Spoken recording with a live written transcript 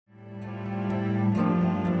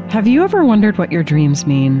Have you ever wondered what your dreams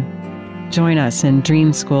mean? Join us in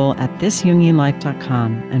Dream School at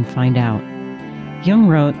thisjungianlife.com and find out. Jung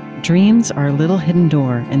wrote, "Dreams are a little hidden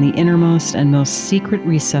door in the innermost and most secret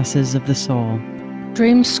recesses of the soul."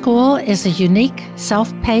 Dream School is a unique,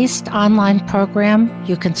 self-paced online program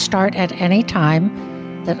you can start at any time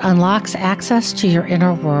that unlocks access to your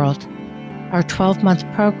inner world. Our 12-month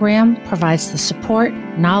program provides the support,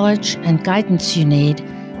 knowledge, and guidance you need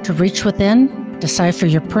to reach within, decipher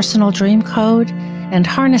your personal dream code, and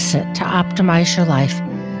harness it to optimize your life.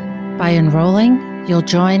 By enrolling, you'll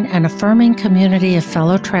join an affirming community of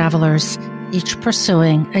fellow travelers, each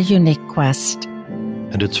pursuing a unique quest.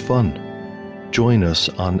 And it's fun. Join us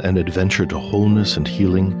on an adventure to wholeness and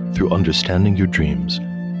healing through understanding your dreams.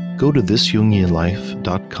 Go to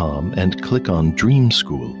thisjungianlife.com and click on Dream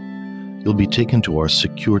School. You'll be taken to our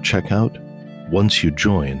secure checkout. Once you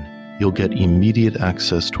join, you'll get immediate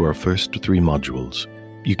access to our first 3 modules.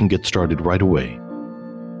 You can get started right away.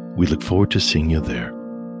 We look forward to seeing you there.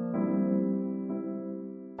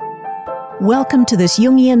 Welcome to This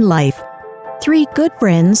Jungian Life. 3 good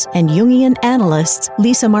friends and Jungian analysts,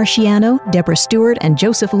 Lisa Marciano, Deborah Stewart, and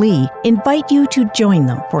Joseph Lee, invite you to join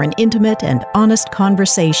them for an intimate and honest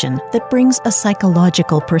conversation that brings a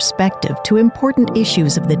psychological perspective to important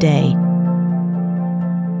issues of the day.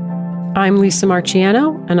 I'm Lisa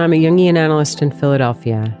Marciano, and I'm a Jungian analyst in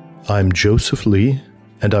Philadelphia. I'm Joseph Lee,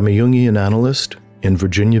 and I'm a Jungian analyst in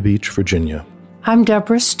Virginia Beach, Virginia. I'm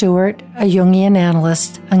Deborah Stewart, a Jungian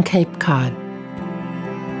analyst on Cape Cod.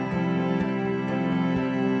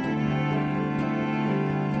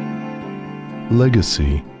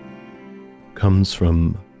 Legacy comes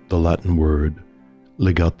from the Latin word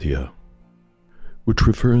legatia, which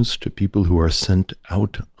refers to people who are sent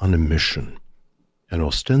out on a mission, and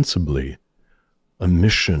ostensibly a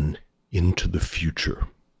mission into the future.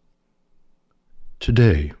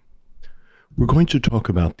 Today, we're going to talk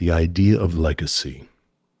about the idea of legacy,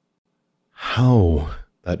 how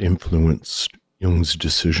that influenced Jung's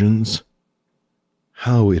decisions,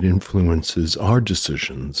 how it influences our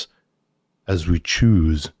decisions as we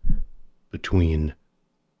choose between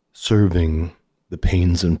serving the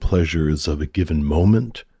pains and pleasures of a given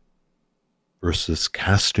moment versus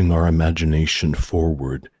casting our imagination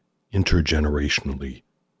forward intergenerationally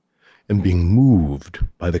and being moved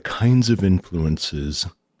by the kinds of influences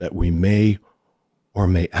that we may or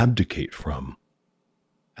may abdicate from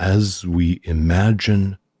as we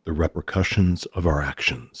imagine the repercussions of our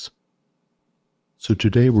actions. So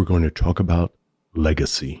today we're going to talk about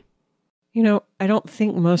legacy. You know, I don't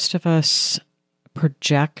think most of us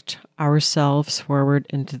project ourselves forward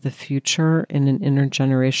into the future in an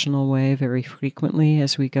intergenerational way very frequently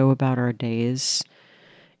as we go about our days.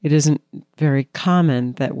 It isn't very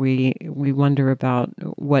common that we wonder about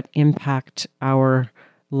what impact our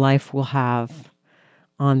life will have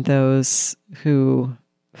on those who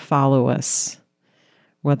follow us,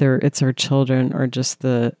 whether it's our children or just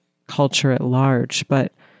the culture at large.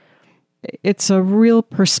 But it's a real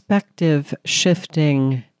perspective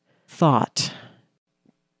shifting thought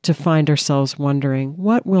to find ourselves wondering,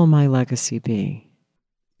 what will my legacy be?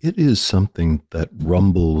 It is something that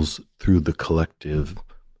rumbles through the collective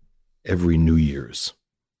every New Year's.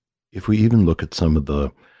 If we even look at some of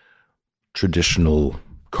the traditional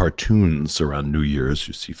cartoons around New Year's,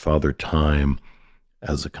 you see Father Time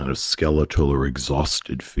as a kind of skeletal or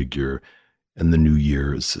exhausted figure, and the New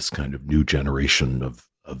Year is this kind of new generation of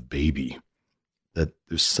baby. That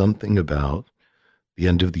there's something about the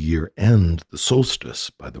end of the year and the solstice,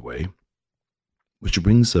 by the way, which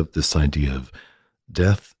brings up this idea of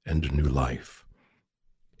death and a new life.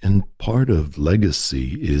 And part of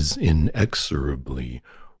legacy is inexorably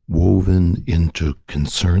woven into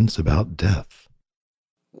concerns about death.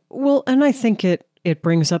 Well, and I think it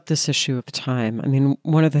brings up this issue of time. I mean,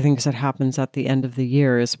 one of the things that happens at the end of the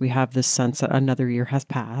year is we have this sense that another year has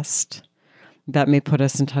passed. That may put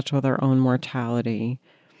us in touch with our own mortality.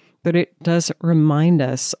 But it does remind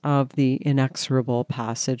us of the inexorable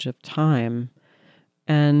passage of time.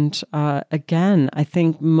 And again, I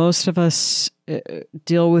think most of us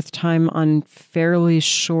deal with time on fairly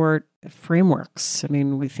short frameworks. I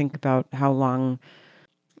mean, we think about how long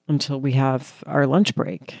until we have our lunch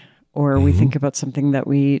break, or we think about something that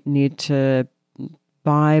we need to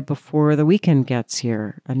buy before the weekend gets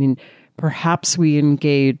here. I mean, perhaps we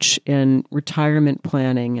engage in retirement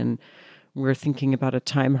planning and we're thinking about a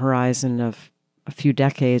time horizon of a few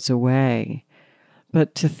decades away.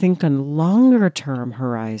 But to think on longer term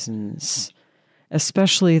horizons,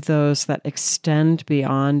 especially those that extend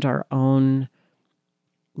beyond our own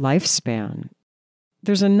lifespan.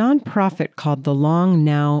 There's a nonprofit called the Long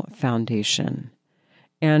Now Foundation,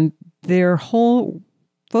 And their whole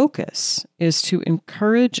focus is to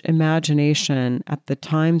encourage imagination at the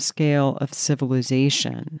time scale of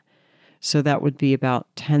civilization. So that would be about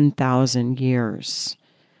 10,000 years.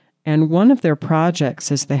 And one of their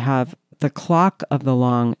projects is they have the Clock of the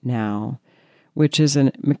Long Now, which is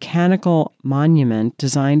a mechanical monument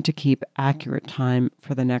designed to keep accurate time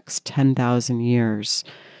for the next 10,000 years.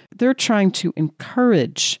 They're trying to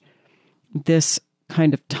encourage this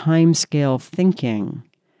kind of timescale thinking.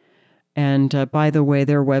 And by the way,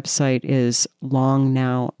 their website is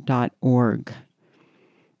longnow.org.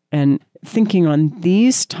 And thinking on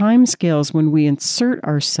these timescales, when we insert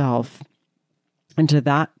ourselves into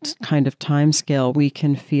that kind of timescale, we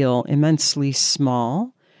can feel immensely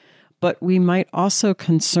small, but we might also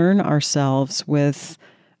concern ourselves with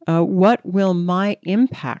what will my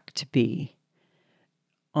impact be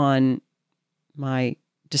on my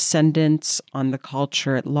descendants, on the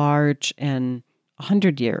culture at large, and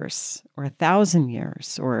 100 years or 1,000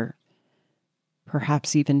 years or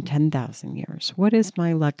perhaps even 10,000 years. What is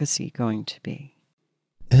my legacy going to be?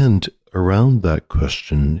 And around that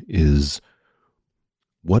question is,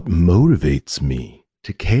 what motivates me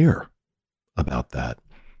to care about that?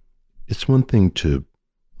 It's one thing to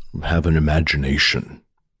have an imagination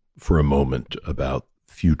for a moment about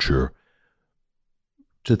future,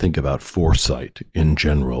 to think about foresight in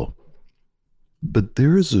general. But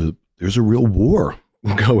there's a real war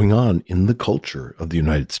going on in the culture of the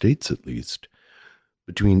United States, at least,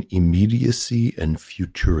 between immediacy and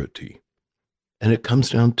futurity. And it comes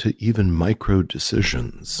down to even micro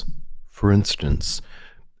decisions. For instance,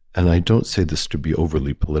 and I don't say this to be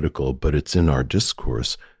overly political, but it's in our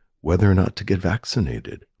discourse, whether or not to get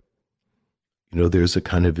vaccinated. You know, there's a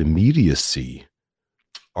kind of immediacy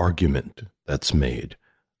argument that's made.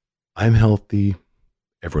 I'm healthy,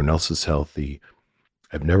 everyone else is healthy,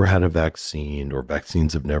 I've never had a vaccine, or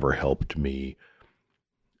vaccines have never helped me.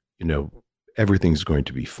 You know, everything's going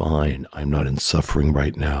to be fine. I'm not in suffering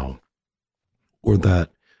right now. Or that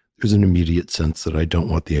there's an immediate sense that I don't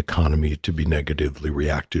want the economy to be negatively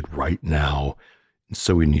reacted right now, and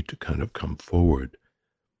so we need to kind of come forward.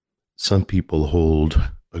 Some people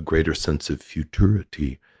hold a greater sense of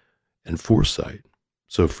futurity and foresight.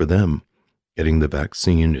 So for them, getting the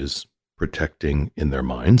vaccine is protecting in their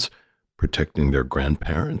minds, protecting their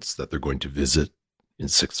grandparents that they're going to visit in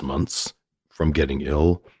 6 months from getting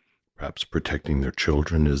ill, perhaps protecting their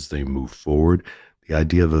children as they move forward. The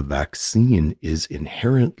idea of a vaccine is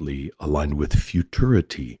inherently aligned with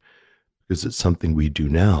futurity because it's something we do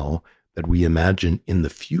now that we imagine in the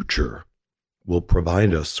future will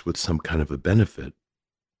provide us with some kind of a benefit.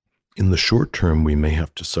 In the short term, we may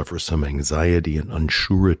have to suffer some anxiety and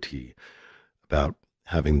unsurety about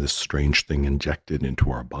having this strange thing injected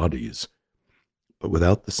into our bodies. But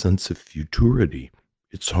without the sense of futurity,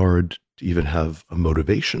 it's hard to even have a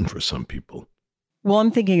motivation for some people. Well,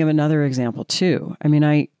 I'm thinking of another example too. I mean,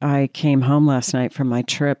 I came home last night from my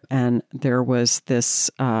trip and there was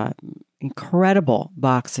this incredible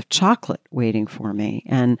box of chocolate waiting for me.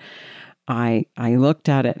 And I looked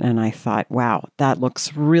at it and I thought, wow, that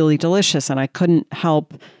looks really delicious. And I couldn't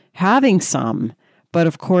help having some. But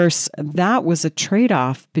of course, that was a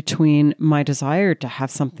trade-off between my desire to have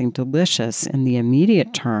something delicious in the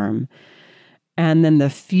immediate term and then the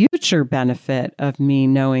future benefit of me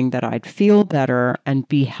knowing that I'd feel better and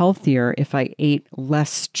be healthier if I ate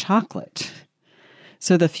less chocolate.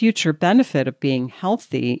 So the future benefit of being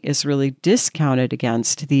healthy is really discounted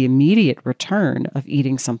against the immediate return of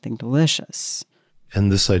eating something delicious. And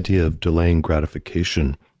this idea of delaying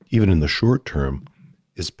gratification, even in the short term,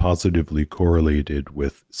 is positively correlated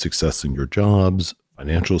with success in your jobs,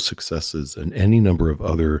 financial successes, and any number of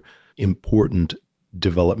other important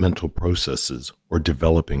developmental processes or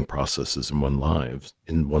developing processes in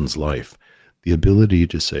one's life. The ability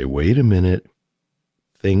to say, wait a minute,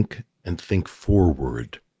 think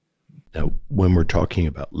forward. Now, when we're talking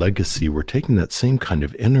about legacy, we're taking that same kind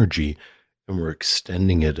of energy and we're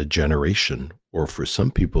extending it a generation, or for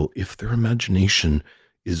some people, if their imagination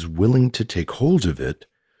is willing to take hold of it,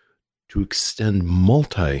 to extend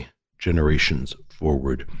multi-generations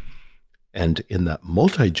forward. And in that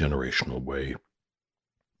multi-generational way,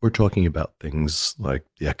 we're talking about things like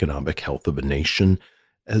the economic health of a nation,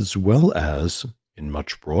 as well as, in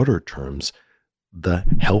much broader terms, the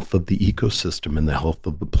health of the ecosystem and the health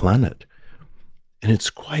of the planet. And it's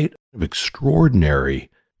quite an extraordinary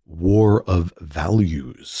war of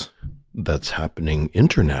values that's happening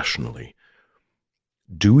internationally.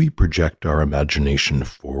 Do we project our imagination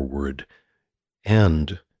forward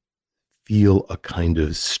and feel a kind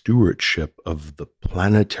of stewardship of the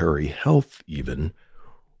planetary health even,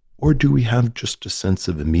 Or do we have just a sense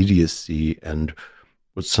of immediacy and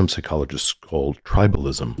what some psychologists call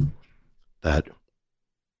tribalism, that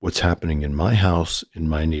what's happening in my house, in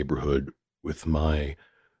my neighborhood, with my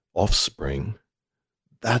offspring,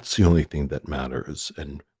 that's the only thing that matters.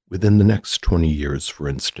 And within the next 20 years, for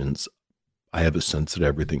instance, I have a sense that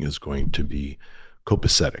everything is going to be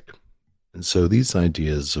copacetic. And so these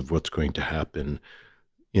ideas of what's going to happen,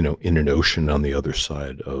 in an ocean on the other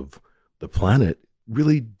side of the planet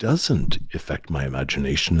really doesn't affect my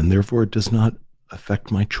imagination, and therefore it does not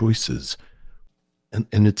affect my choices. And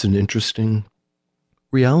it's an interesting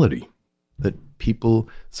reality that people's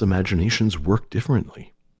imaginations work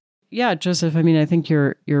differently. Yeah, Joseph, I think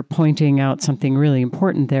you're pointing out something really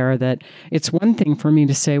important there, that it's one thing for me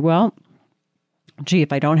to say, well, gee,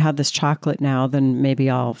 if I don't have this chocolate now, then maybe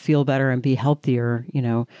I'll feel better and be healthier,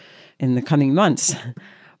 in the coming months.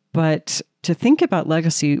 But to think about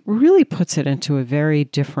legacy really puts it into a very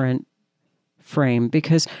different frame,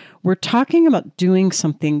 because we're talking about doing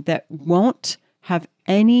something that won't have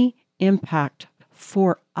any impact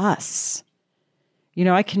for us.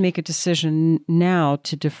 I can make a decision now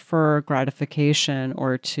to defer gratification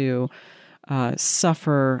or to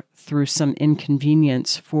suffer through some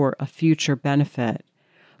inconvenience for a future benefit.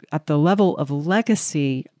 At the level of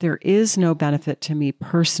legacy, there is no benefit to me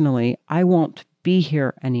personally. I won't be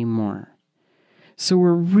here anymore. So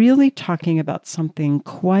we're really talking about something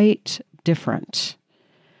quite different.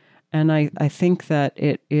 And I think that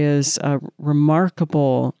it is a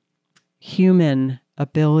remarkable human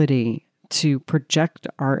ability to project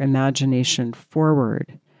our imagination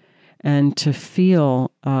forward and to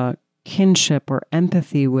feel kinship or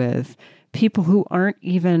empathy with people who aren't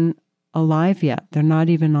even alive yet. They're not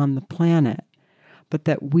even on the planet, but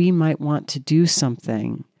that we might want to do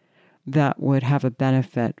something that would have a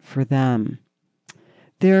benefit for them.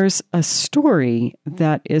 There's a story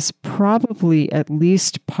that is probably at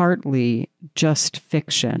least partly just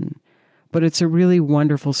fiction, but it's a really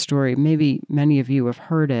wonderful story. Maybe many of you have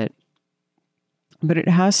heard it, but it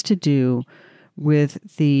has to do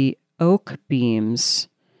with the oak beams,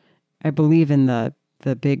 I believe in the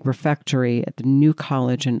big refectory at the New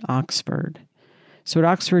College in Oxford. So at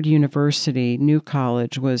Oxford University, New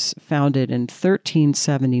College was founded in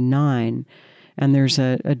 1379, and there's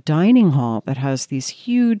a dining hall that has these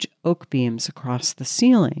huge oak beams across the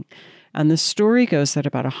ceiling. And the story goes that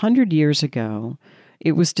about 100 years ago,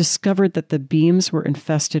 it was discovered that the beams were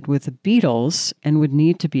infested with beetles and would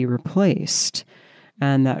need to be replaced.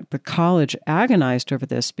 And that the college agonized over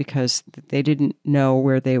this because they didn't know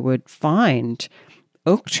where they would find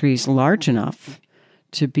oak trees large enough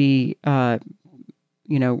to be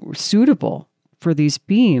suitable for these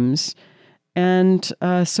beams. And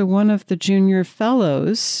so one of the junior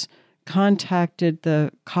fellows contacted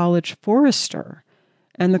the college forester.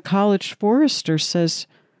 And the college forester says,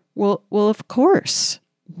 well, of course,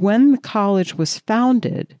 when the college was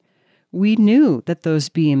founded, we knew that those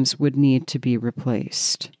beams would need to be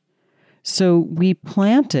replaced. So we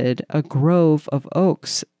planted a grove of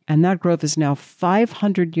oaks, and that grove is now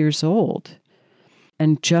 500 years old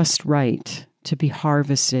and just right to be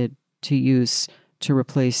harvested to use to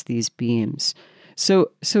replace these beams. So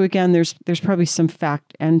again, there's probably some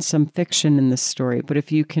fact and some fiction in this story, but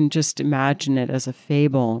if you can just imagine it as a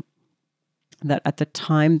fable, that at the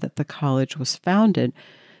time that the college was founded,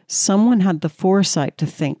 someone had the foresight to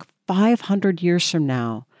think 500 years from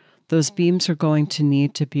now, those beams are going to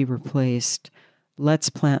need to be replaced. Let's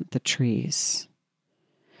plant the trees.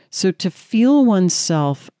 So to feel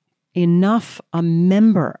oneself enough a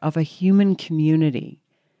member of a human community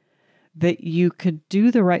that you could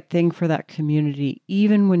do the right thing for that community,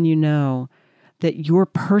 even when you know that your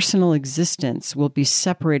personal existence will be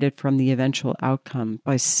separated from the eventual outcome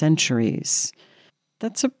by centuries,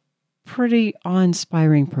 that's a pretty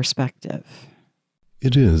awe-inspiring perspective.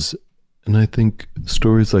 It is. And I think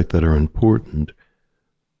stories like that are important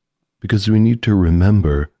because we need to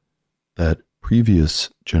remember that previous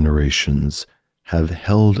generations have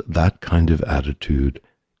held that kind of attitude,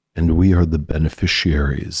 and we are the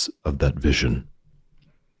beneficiaries of that vision.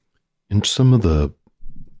 In some of the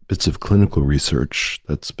bits of clinical research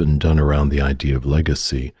that's been done around the idea of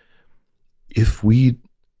legacy, if we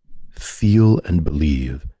feel and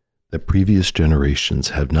believe that previous generations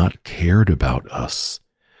have not cared about us,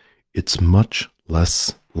 it's much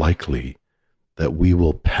less likely that we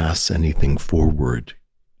will pass anything forward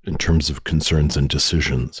in terms of concerns and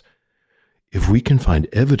decisions. If we can find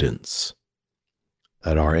evidence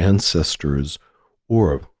that our ancestors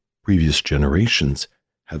or previous generations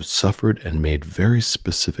have suffered and made very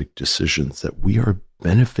specific decisions that we are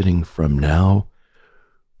benefiting from now,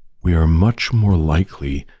 we are much more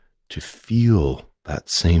likely to feel that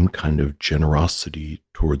same kind of generosity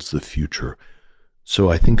towards the future.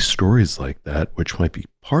 So I think stories like that, which might be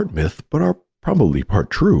part myth, but are probably part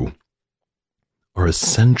true, are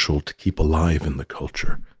essential to keep alive in the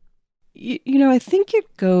culture. I think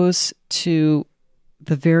it goes to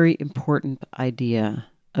the very important idea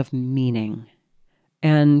of meaning.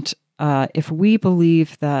 And if we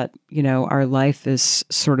believe that, our life is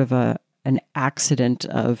sort of an accident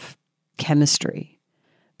of chemistry,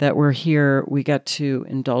 that we're here, we get to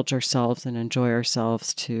indulge ourselves and enjoy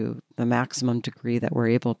ourselves to the maximum degree that we're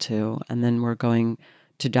able to, and then we're going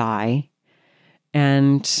to die,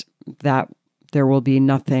 and that there will be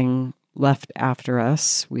nothing left after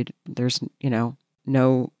us. There's,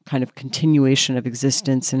 no kind of continuation of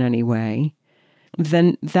existence in any way.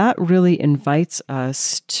 Then that really invites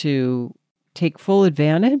us to take full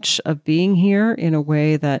advantage of being here in a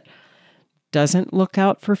way that doesn't look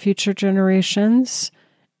out for future generations.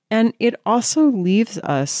 And it also leaves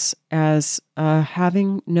us as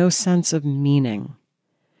having no sense of meaning.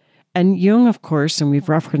 And Jung, of course, and we've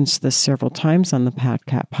referenced this several times on the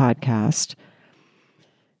podcast,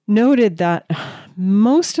 noted that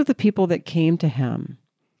most of the people that came to him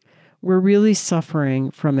were really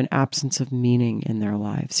suffering from an absence of meaning in their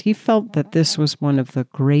lives. He felt that this was one of the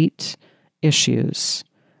great issues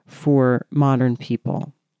for modern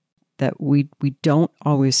people, that we don't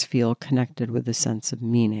always feel connected with a sense of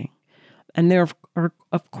meaning. And there are,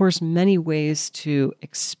 of course, many ways to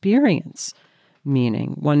experience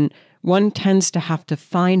meaning. One tends to have to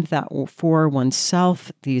find that for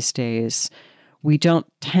oneself these days. We don't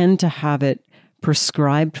tend to have it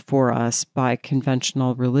prescribed for us by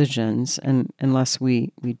conventional religions, and unless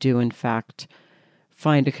we do, in fact,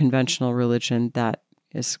 find a conventional religion that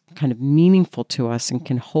is kind of meaningful to us and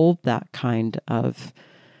can hold that kind of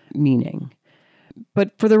meaning.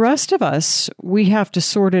 But for the rest of us, we have to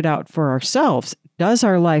sort it out for ourselves. Does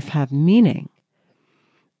our life have meaning?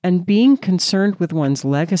 And being concerned with one's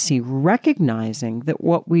legacy, recognizing that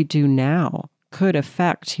what we do now could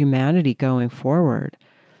affect humanity going forward,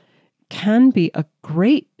 can be a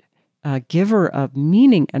great giver of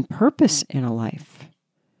meaning and purpose in a life.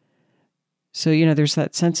 So, there's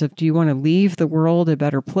that sense of, do you want to leave the world a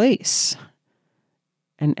better place?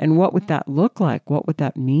 And what would that look like? What would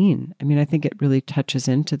that mean? I mean, I think it really touches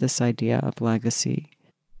into this idea of legacy.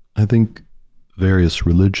 I think various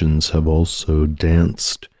religions have also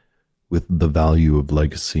danced with the value of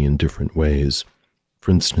legacy in different ways.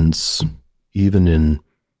 For instance, even in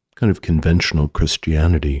kind of conventional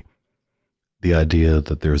Christianity, the idea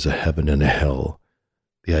that there is a heaven and a hell,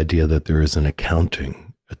 the idea that there is an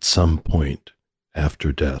accounting at some point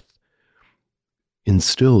after death,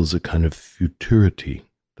 instills a kind of futurity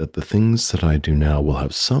that the things that I do now will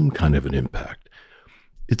have some kind of an impact.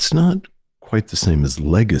 It's not quite the same as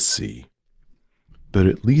legacy, but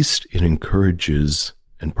at least it encourages,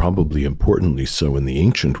 and probably importantly so in the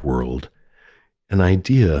ancient world, an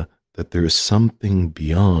idea that there is something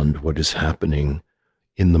beyond what is happening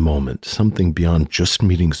in the moment, something beyond just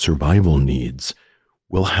meeting survival needs,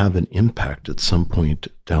 will have an impact at some point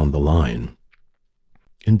down the line.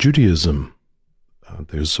 In Judaism,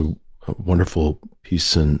 there's a wonderful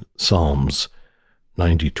piece in Psalms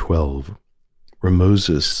 90:12, where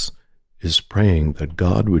Moses is praying that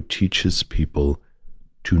God would teach his people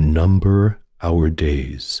to number our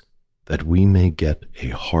days, that we may get a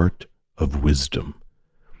heart of wisdom.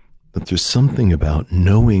 That there's something about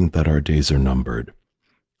knowing that our days are numbered,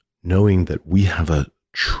 knowing that we have a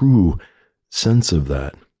true sense of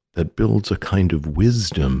that, that builds a kind of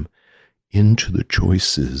wisdom into the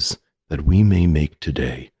choices that we may make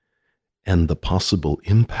today, and the possible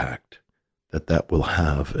impact that that will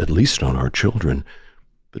have, at least on our children,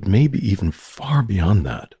 but maybe even far beyond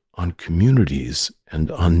that, on communities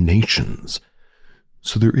and on nations.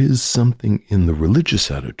 So there is something in the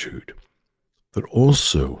religious attitude that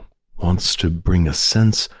also wants to bring a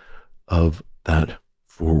sense of that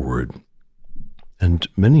forward. And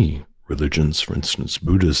many religions, for instance,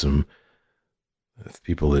 Buddhism, if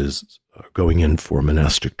people is going in for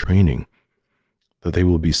monastic training, that they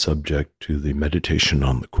will be subject to the meditation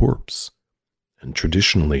on the corpse. And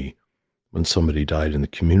traditionally, when somebody died in the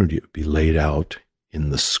community, it would be laid out in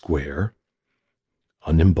the square,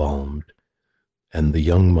 unembalmed, and the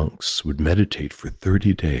young monks would meditate for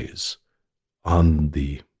 30 days on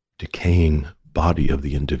the decaying body of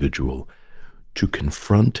the individual to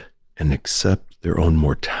confront and accept their own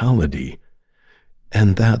mortality,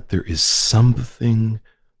 and that there is something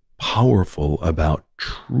powerful about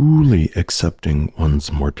truly accepting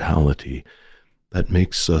one's mortality that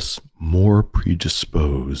makes us more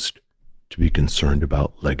predisposed to be concerned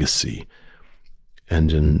about legacy.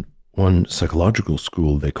 And in one psychological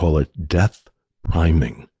school, they call it death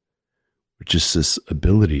priming, which is this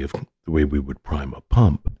ability of the way we would prime a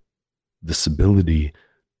pump, this ability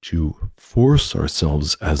to force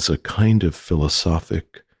ourselves as a kind of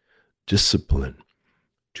philosophic discipline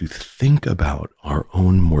to think about our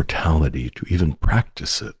own mortality, to even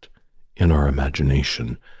practice it in our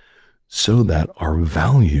imagination, so that our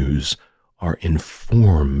values are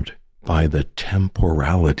informed by the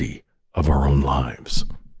temporality of our own lives.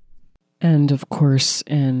 And of course,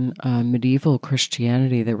 in medieval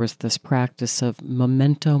Christianity, there was this practice of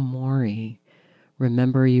memento mori.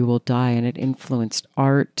 Remember, you will die, and it influenced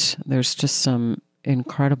art. There's just some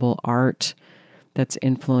incredible art that's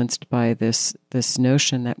influenced by this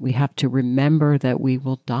notion that we have to remember that we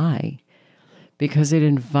will die, because it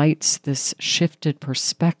invites this shifted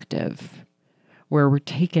perspective where we're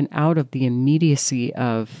taken out of the immediacy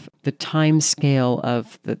of the time scale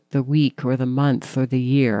of the week or the month or the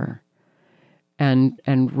year, and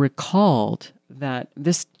recalled that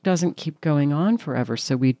this doesn't keep going on forever.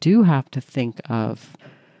 So we do have to think of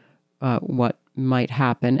what might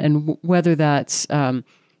happen, and whether that's,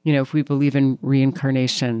 if we believe in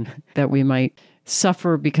reincarnation, that we might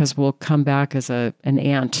suffer because we'll come back as an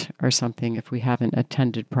ant or something if we haven't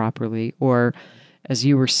attended properly, or as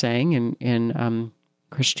you were saying in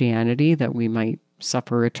Christianity, that we might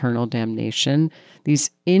suffer eternal damnation.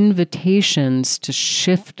 These invitations to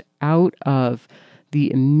shift out of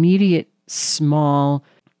the immediate small,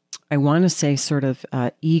 I want to say sort of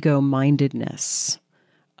ego-mindedness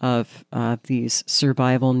of these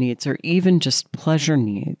survival needs, or even just pleasure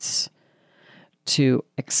needs, to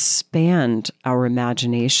expand our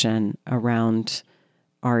imagination around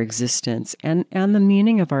our existence and the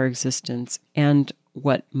meaning of our existence and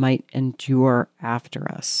what might endure after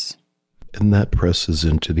us. And that presses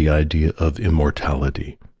into the idea of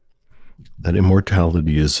immortality. That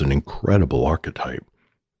immortality is an incredible archetype.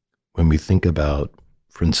 When we think about,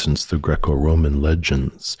 for instance, the Greco-Roman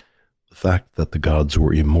legends, the fact that the gods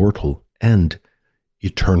were immortal and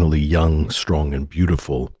eternally young, strong, and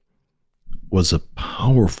beautiful was a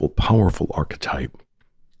powerful, powerful archetype.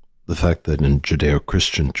 The fact that in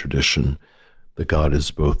Judeo-Christian tradition, the God is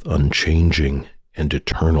both unchanging and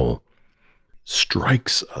eternal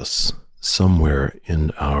strikes us somewhere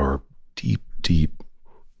in our deep, deep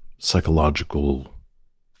psychological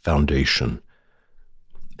foundation.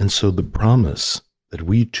 And so the promise that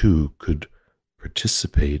we too could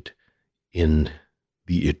participate in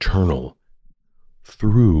the eternal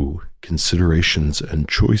through considerations and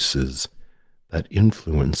choices that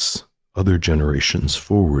influence other generations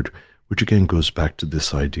forward, which again goes back to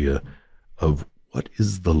this idea of what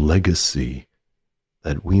is the legacy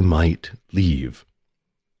that we might leave,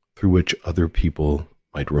 through which other people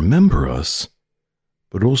might remember us,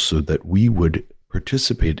 but also that we would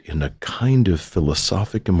participate in a kind of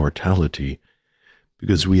philosophic immortality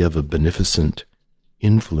because we have a beneficent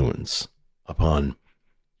influence upon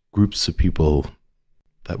groups of people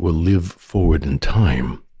that will live forward in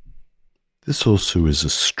time. This also is a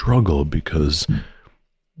struggle because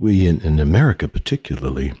we in America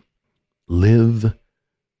particularly live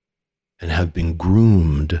and have been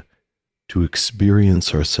groomed to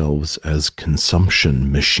experience ourselves as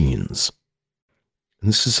consumption machines. And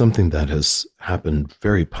this is something that has happened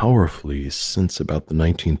very powerfully since about the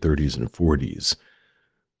 1930s and 40s,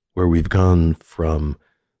 where we've gone from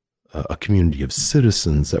a community of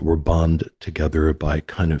citizens that were bonded together by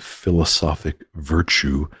kind of philosophic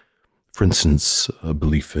virtue, for instance, a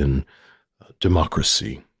belief in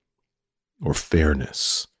democracy or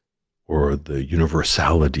fairness or the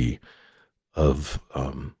universality of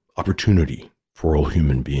opportunity for all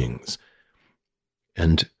human beings.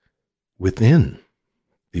 And within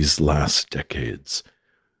these last decades,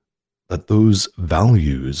 that those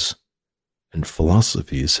values and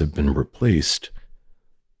philosophies have been replaced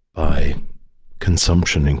by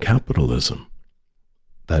consumption and capitalism.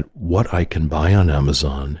 That what I can buy on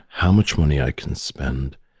Amazon, how much money I can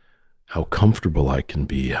spend, how comfortable I can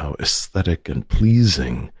be, how aesthetic and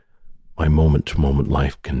pleasing my moment-to-moment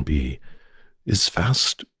life can be, is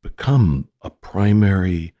fast become a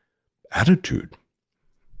primary attitude.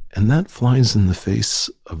 And that flies in the face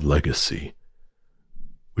of legacy,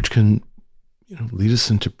 which can lead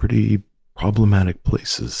us into pretty problematic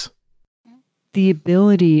places. The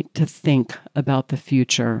ability to think about the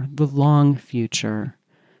future, the long future,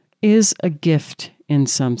 is a gift in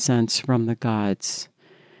some sense from the gods.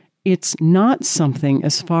 It's not something,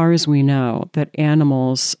 as far as we know, that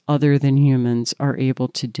animals other than humans are able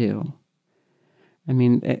to do. I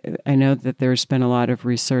mean, I know that there's been a lot of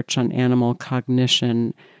research on animal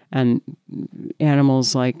cognition, and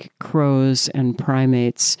animals like crows and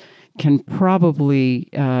primates can probably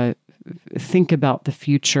think about the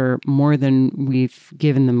future more than we've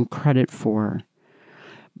given them credit for.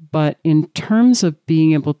 But in terms of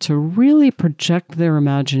being able to really project their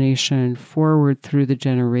imagination forward through the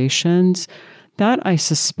generations, that I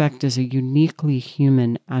suspect is a uniquely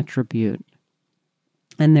human attribute.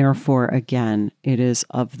 And therefore, again, it is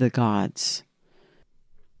of the gods.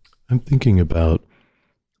 I'm thinking about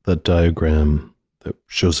that diagram that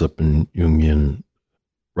shows up in Jungian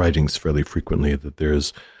writings fairly frequently, that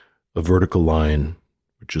there's a vertical line,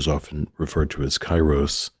 which is often referred to as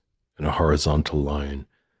kairos, and a horizontal line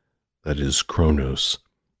that is chronos.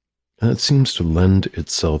 And it seems to lend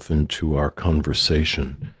itself into our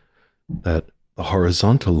conversation, that the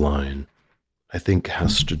horizontal line, I think,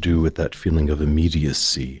 has to do with that feeling of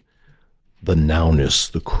immediacy, the nowness,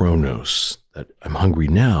 the chronos, that I'm hungry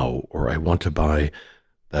now, or I want to buy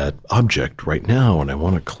that object right now, and I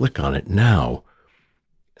want to click on it now.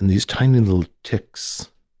 And these tiny little ticks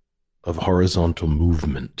of horizontal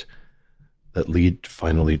movement that lead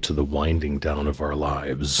finally to the winding down of our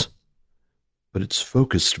lives. But it's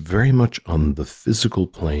focused very much on the physical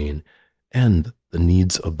plane and the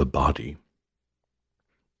needs of the body.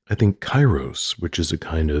 I think kairos, which is a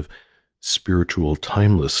kind of spiritual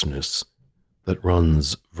timelessness that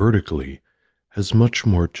runs vertically, has much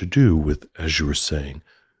more to do with, as you were saying,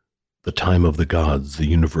 the time of the gods, the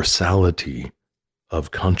universality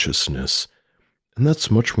of consciousness. And that's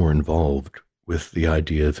much more involved with the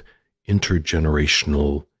idea of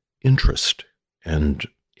intergenerational interest and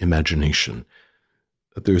imagination.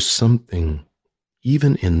 That there's something,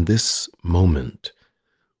 even in this moment,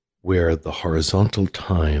 where the horizontal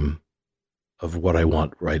time of what I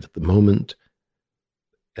want right at the moment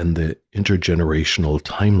and the intergenerational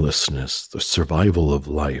timelessness, the survival of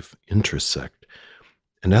life, intersect.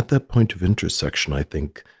 And at that point of intersection, I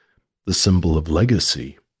think the symbol of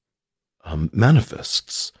legacy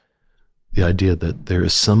manifests. The idea that there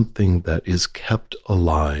is something that is kept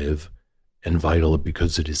alive and vital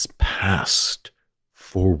because it is passed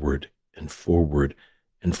forward and forward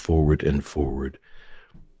and forward and forward.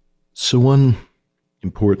 So one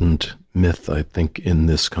important myth, I think, in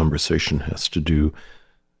this conversation has to do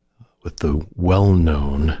with the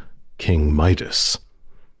well-known King Midas.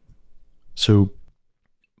 So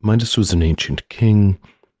Midas was an ancient king,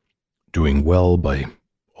 doing well by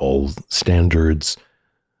all standards.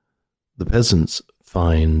 The peasants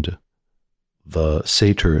find the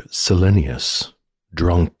satyr Selenius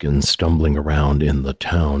drunk and stumbling around in the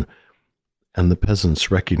town, and the peasants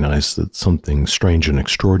recognize that something strange and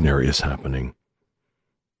extraordinary is happening.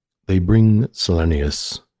 They bring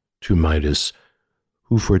Selenius to Midas,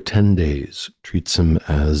 who for 10 days treats him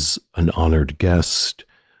as an honored guest,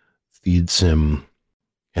 feeds him,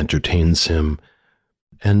 entertains him,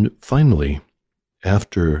 and finally,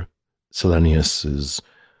 after Selenius has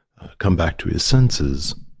come back to his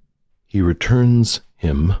senses, he returns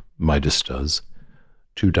him, Midas does,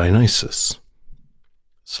 to Dionysus,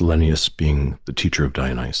 Selenius being the teacher of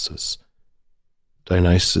Dionysus.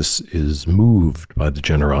 Dionysus is moved by the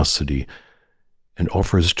generosity and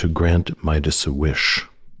offers to grant Midas a wish.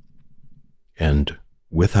 And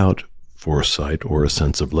without foresight or a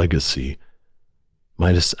sense of legacy,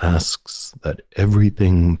 Midas asks that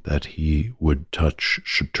everything that he would touch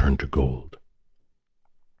should turn to gold.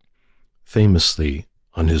 Famously,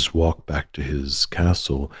 on his walk back to his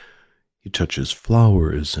castle, he touches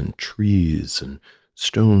flowers and trees and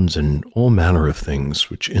stones and all manner of things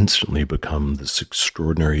which instantly become this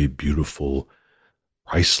extraordinary, beautiful,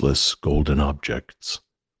 priceless golden objects.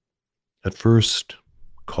 At first,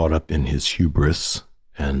 caught up in his hubris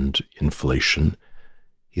and inflation,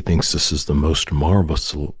 he thinks this is the most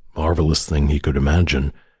marvelous thing he could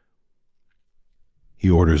imagine. He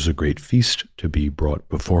orders a great feast to be brought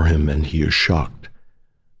before him, and he is shocked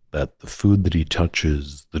that the food that he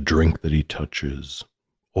touches, the drink that he touches,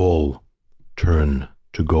 all turn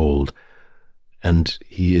to gold, and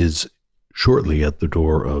he is shortly at the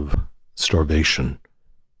door of starvation.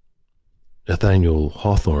 Nathaniel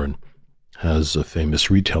Hawthorne has a famous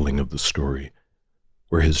retelling of the story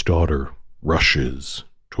where his daughter rushes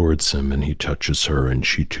towards him and he touches her and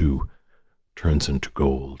she too turns into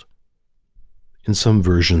gold. In some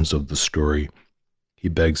versions of the story, he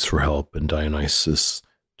begs for help and Dionysus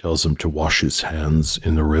tells him to wash his hands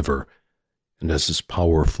in the river, and as his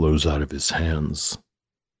power flows out of his hands,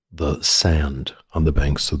 the sand on the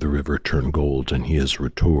banks of the river turn gold and he is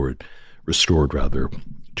restored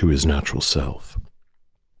to his natural self.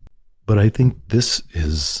 But I think this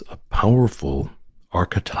is a powerful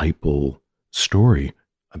archetypal story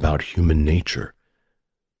about human nature,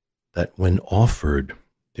 that when offered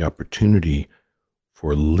the opportunity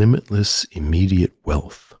for limitless immediate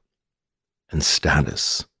wealth and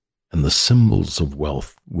status and the symbols of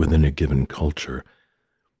wealth within a given culture,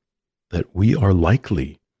 that we are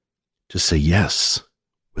likely to say yes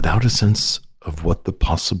without a sense of what the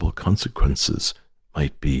possible consequences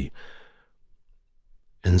might be.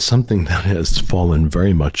 And something that has fallen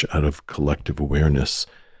very much out of collective awareness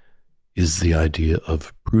is the idea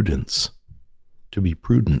of prudence. To be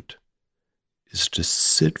prudent is to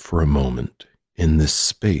sit for a moment in this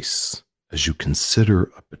space as you consider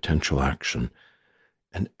a potential action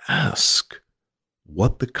and ask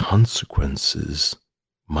what the consequences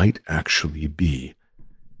might actually be,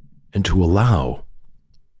 and to allow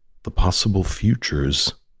the possible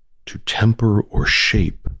futures to temper or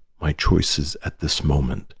shape my choices at this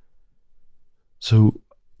moment. So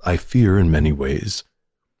I fear in many ways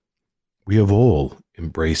we have all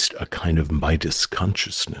embraced a kind of Midas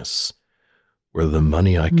consciousness, where the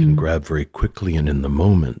money I can grab very quickly and in the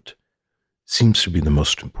moment seems to be the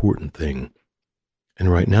most important thing. And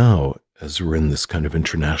right now, as we're in this kind of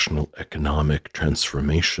international economic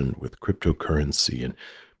transformation with cryptocurrency and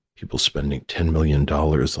people spending $10 million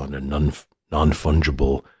on a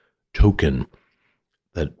non-fungible token,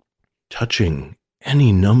 that touching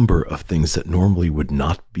any number of things that normally would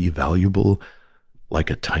not be valuable, like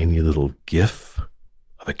a tiny little GIF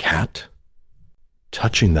of a cat,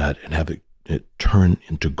 touching that and have it turn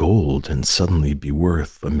into gold and suddenly be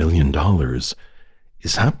worth $1 million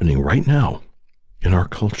is happening right now in our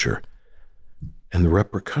culture. And the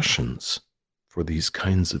repercussions for these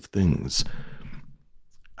kinds of things,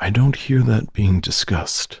 I don't hear that being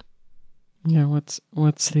discussed. Yeah,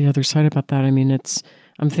 what's the other side about that? I mean,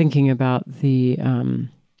 I'm thinking about the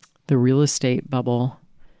real estate bubble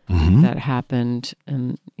that happened,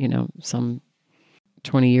 and some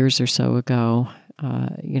 20 years or so ago.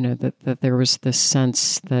 That there was this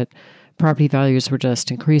sense that property values were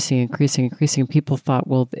just increasing. People thought,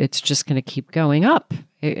 well, it's just going to keep going up.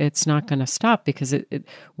 It's not going to stop, because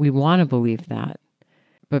we want to believe that.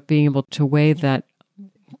 But being able to weigh that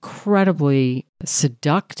incredibly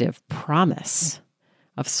seductive promise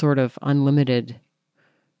of sort of unlimited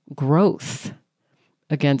growth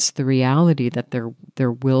against the reality that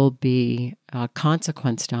there will be a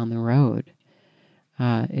consequence down the road.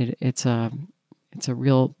 It's a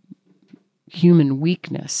real human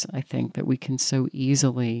weakness, I think, that we can so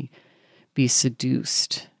easily be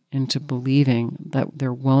seduced into believing that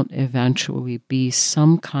there won't eventually be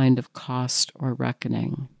some kind of cost or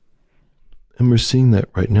reckoning. And we're seeing that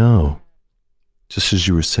right now. Just as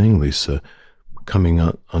you were saying, Lisa, coming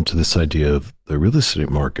onto this idea of the real estate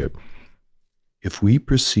market, if we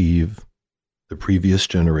perceive the previous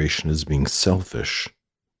generation as being selfish,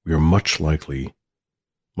 we are much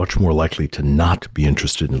more likely to not be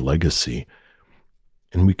interested in legacy.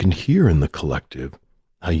 And we can hear in the collective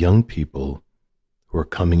how young people who are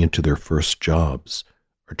coming into their first jobs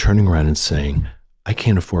are turning around and saying, I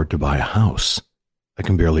can't afford to buy a house. I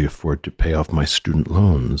can barely afford to pay off my student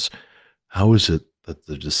loans. How is it that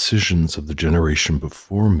the decisions of the generation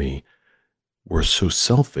before me were so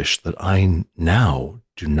selfish that I now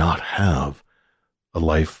do not have a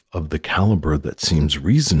life of the caliber that seems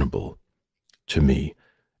reasonable to me?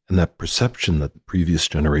 And that perception that the previous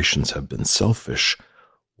generations have been selfish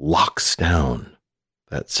locks down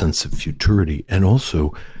that sense of futurity, and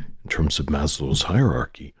also, in terms of Maslow's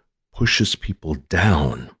hierarchy, pushes people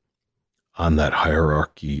down on that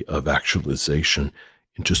hierarchy of actualization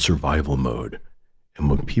into survival mode. And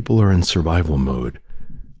when people are in survival mode,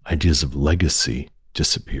 ideas of legacy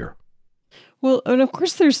disappear. Well, and of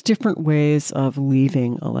course, there's different ways of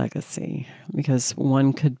leaving a legacy, because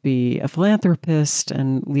one could be a philanthropist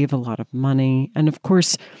and leave a lot of money. And of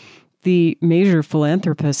course, the major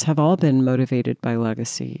philanthropists have all been motivated by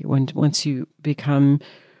legacy. Once you become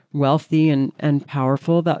wealthy and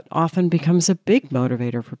powerful, that often becomes a big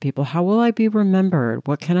motivator for people. How will I be remembered?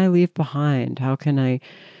 What can I leave behind? How can I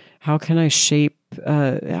shape,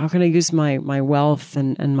 how can I use my wealth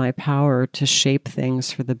and my power to shape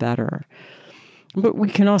things for the better? But we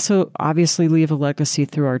can also obviously leave a legacy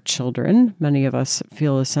through our children. Many of us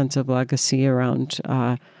feel a sense of legacy around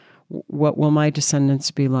what will my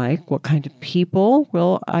descendants be like? What kind of people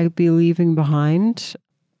will I be leaving behind?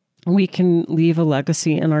 We can leave a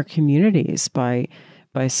legacy in our communities by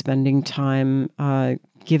spending time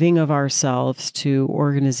giving of ourselves to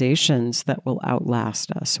organizations that will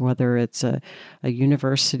outlast us, whether it's a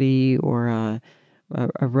university or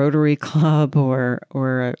a Rotary Club or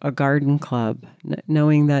a garden club,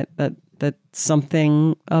 knowing that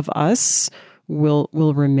something of us will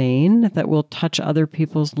remain, that will touch other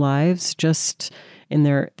people's lives just in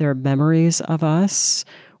their memories of us.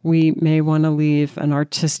 We may want to leave an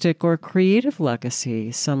artistic or creative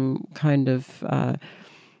legacy, some kind of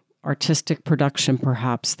artistic production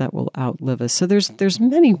perhaps that will outlive us. So there's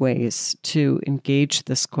many ways to engage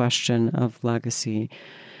this question of legacy.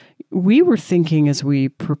 We were thinking as we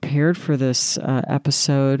prepared for this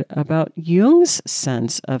episode about Jung's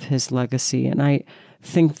sense of his legacy, and I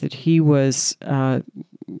think that he was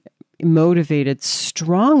motivated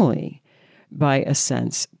strongly by a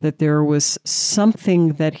sense that there was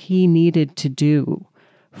something that he needed to do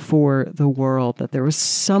for the world, that there was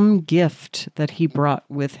some gift that he brought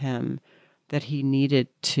with him that he needed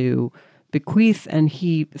to bequeath. And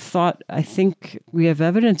he thought, I think we have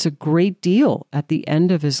evidence a great deal at the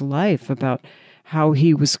end of his life about how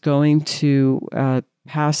he was going to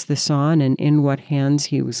pass this on and in what hands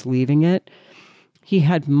he was leaving it. He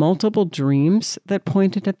had multiple dreams that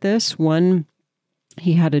pointed at this. One,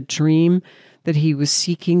 he had a dream that he was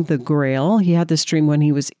seeking the Grail. He had this dream when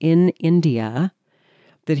he was in India,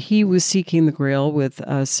 that he was seeking the Grail with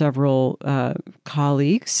several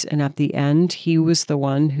colleagues. And at the end, he was the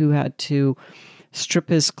one who had to strip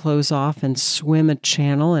his clothes off and swim a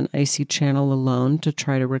channel, an icy channel alone, to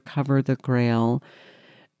try to recover the Grail.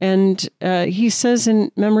 And he says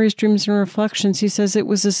in Memories, Dreams, and Reflections, he says, it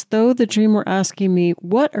was as though the dream were asking me,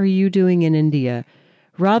 what are you doing in India?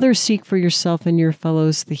 Rather seek for yourself and your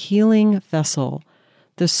fellows the healing vessel,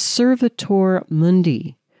 the servitor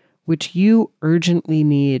mundi, which you urgently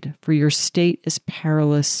need, for your state is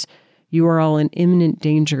perilous. You are all in imminent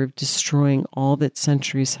danger of destroying all that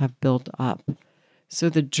centuries have built up. So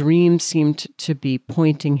the dream seemed to be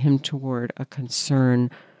pointing him toward a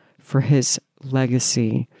concern for his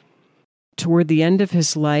legacy. Toward the end of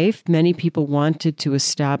his life, many people wanted to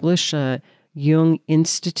establish a Jung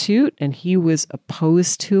Institute, and he was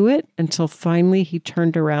opposed to it until finally he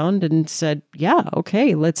turned around and said, yeah,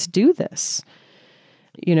 okay, let's do this.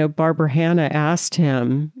 Barbara Hanna asked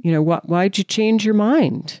him, why'd you change your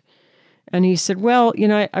mind? And he said, well,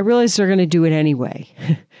 I realize they're going to do it anyway.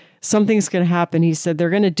 Something's going to happen. He said, they're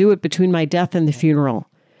going to do it between my death and the funeral.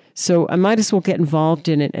 So I might as well get involved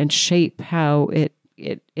in it and shape how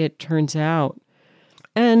it turns out.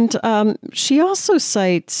 And she also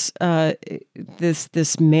cites this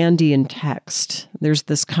Mandean text. There's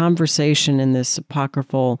this conversation in this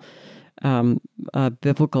apocryphal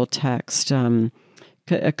biblical text,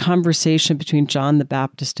 a conversation between John the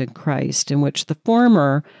Baptist and Christ, in which the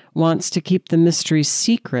former wants to keep the mysteries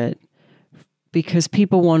secret because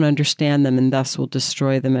people won't understand them and thus will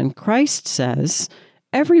destroy them. And Christ says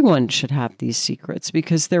everyone should have these secrets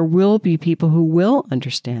because there will be people who will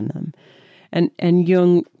understand them. And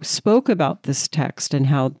Jung spoke about this text and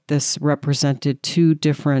how this represented two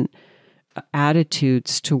different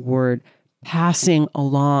attitudes toward passing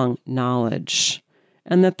along knowledge,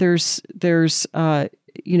 and that there's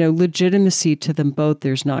legitimacy to them both.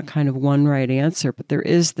 There's not kind of one right answer, but there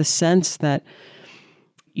is the sense that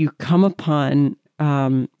you come upon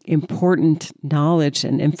important knowledge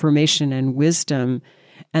and information and wisdom,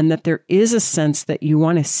 and that there is a sense that you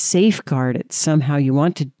want to safeguard it somehow. You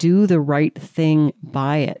want to do the right thing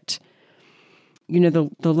by it. The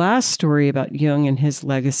last story about Jung and his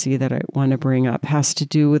legacy that I want to bring up has to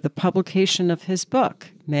do with the publication of his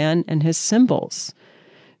book, Man and His Symbols.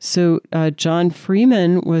 So John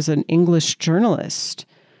Freeman was an English journalist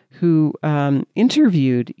who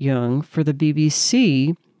interviewed Jung for the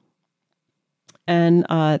BBC. And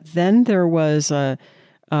then there was a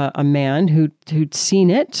man who'd seen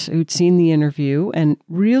the interview, and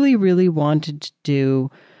really, really wanted to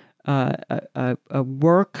do a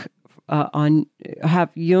work have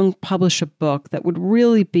Jung publish a book that would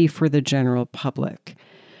really be for the general public.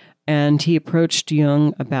 And he approached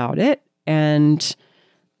Jung about it, and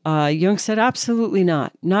Jung said, absolutely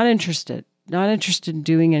not interested in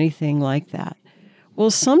doing anything like that.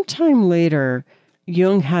 Well, sometime later,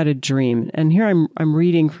 Jung had a dream, and here I'm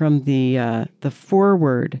reading from the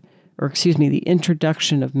foreword, or excuse me, the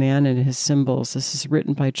introduction of Man and His Symbols. This is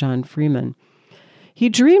written by John Freeman. He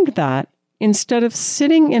dreamed that instead of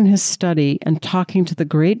sitting in his study and talking to the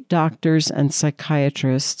great doctors and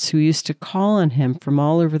psychiatrists who used to call on him from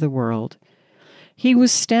all over the world, he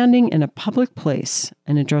was standing in a public place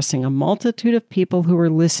and addressing a multitude of people who were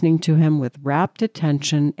listening to him with rapt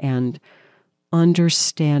attention and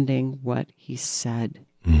understanding what he said.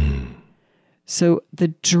 So the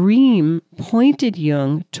dream pointed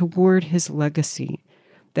Jung toward his legacy,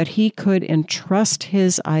 that he could entrust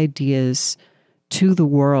his ideas to the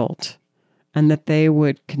world and that they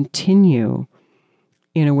would continue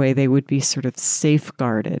in a way they would be sort of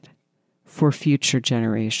safeguarded for future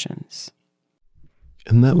generations.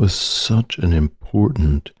 And that was such an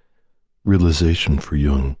important realization for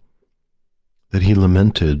Jung that he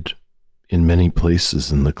lamented in many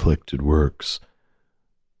places in the collected works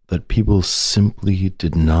that people simply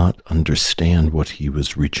did not understand what he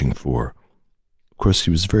was reaching for. Of course,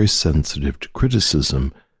 he was very sensitive to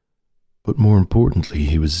criticism, but more importantly,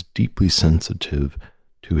 he was deeply sensitive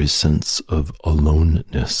to his sense of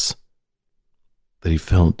aloneness, that he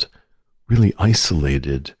felt really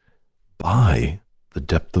isolated by the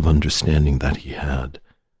depth of understanding that he had.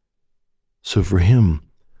 So for him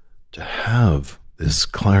to have this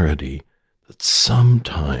clarity that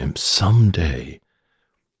sometime, someday,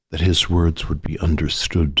 that his words would be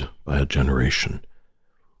understood by a generation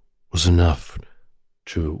was enough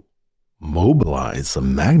to mobilize the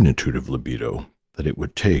magnitude of libido that it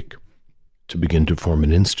would take to begin to form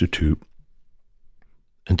an institute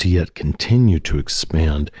and to yet continue to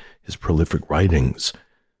expand his prolific writings,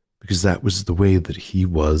 because that was the way that he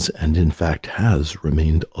was and in fact has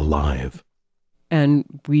remained alive. And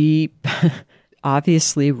we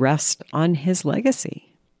obviously rest on his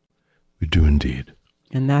legacy. We do indeed.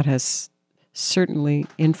 And that has certainly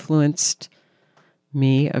influenced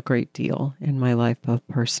me a great deal in my life, both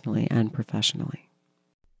personally and professionally.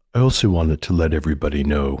 I also wanted to let everybody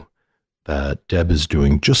know that Deb is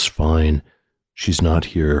doing just fine. She's not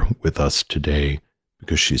here with us today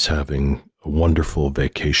because she's having a wonderful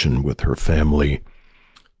vacation with her family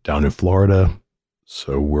down in Florida.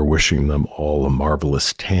 So we're wishing them all a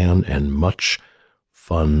marvelous tan and much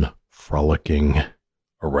fun frolicking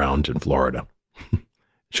around in Florida.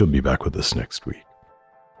 She'll be back with us next week.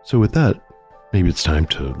 So with that, maybe it's time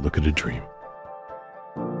to look at a dream.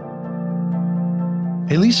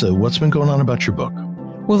 Hey, Lisa, what's been going on about your book?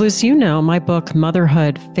 Well, as you know, my book,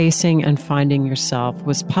 Motherhood, Facing and Finding Yourself,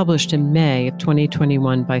 was published in May of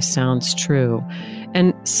 2021 by Sounds True.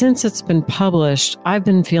 And since it's been published, I've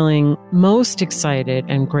been feeling most excited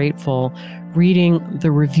and grateful reading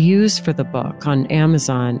the reviews for the book on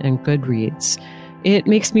Amazon and Goodreads. It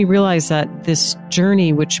makes me realize that this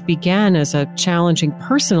journey, which began as a challenging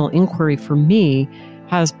personal inquiry for me,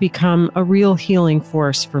 has become a real healing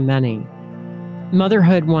force for many.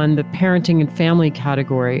 Motherhood won the Parenting and Family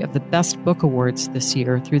category of the Best Book Awards this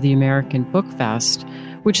year through the American Book Fest,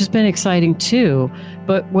 which has been exciting too.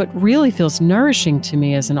 But what really feels nourishing to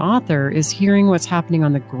me as an author is hearing what's happening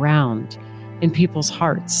on the ground in people's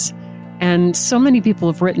hearts. And so many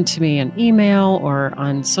people have written to me in email or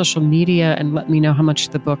on social media and let me know how much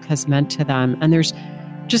the book has meant to them. And there's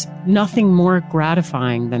just nothing more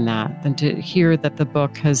gratifying than that, than to hear that the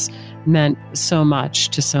book has meant so much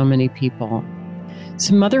to so many people.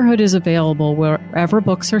 So Motherhood is available wherever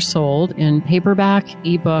books are sold in paperback,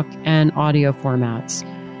 ebook, and audio formats.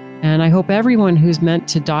 And I hope everyone who's meant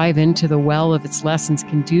to dive into the well of its lessons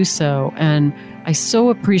can do so. And I so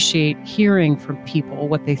appreciate hearing from people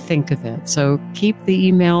what they think of it. So keep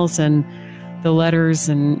the emails and the letters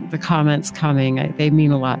and the comments coming. They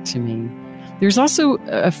mean a lot to me. There's also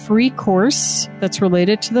a free course that's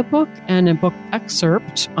related to the book and a book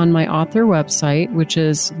excerpt on my author website, which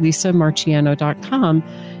is lisamarciano.com.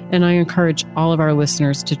 And I encourage all of our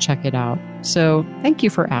listeners to check it out. So thank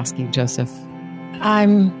you for asking, Joseph.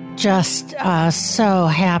 I'm just so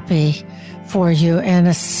happy for you, and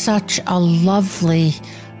it's such a lovely,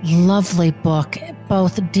 lovely book,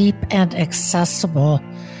 both deep and accessible,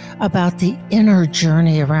 about the inner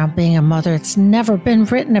journey around being a mother. It's never been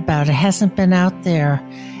written about. It hasn't been out there.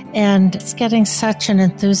 And it's getting such an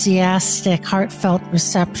enthusiastic, heartfelt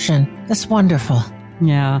reception. It's wonderful.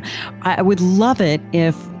 Yeah, I would love it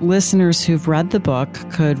if listeners who've read the book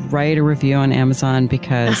could write a review on Amazon,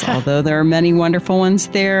 because although there are many wonderful ones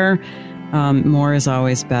there, more is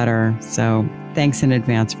always better. So thanks in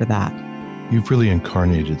advance for that. You've really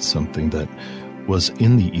incarnated something that was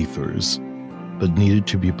in the ethers, but needed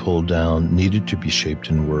to be pulled down, needed to be shaped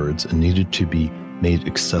in words, and needed to be made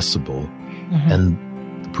accessible. Mm-hmm.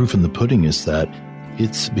 And the proof in the pudding is that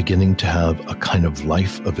it's beginning to have a kind of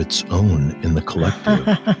life of its own in the collective.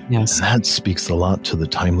 Yes. And that speaks a lot to the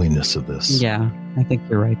timeliness of this. Yeah, I think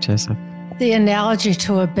you're right, Joseph. The analogy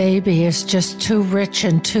to a baby is just too rich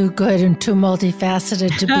and too good and too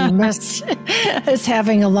multifaceted to be missed. It's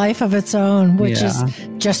having a life of its own, which is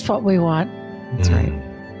just what we want. That's right.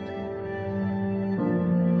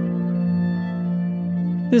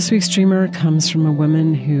 This week's dreamer comes from a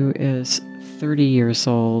woman who is 30 years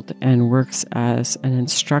old and works as an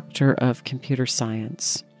instructor of computer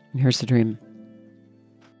science. And here's the dream.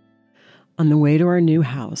 On the way to our new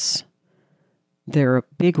house, there are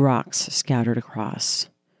big rocks scattered across.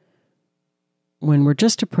 When we're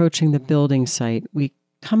just approaching the building site, we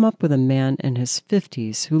come up with a man in his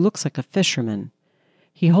 50s who looks like a fisherman.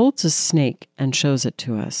 He holds a snake and shows it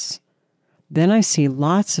to us. Then I see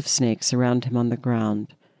lots of snakes around him on the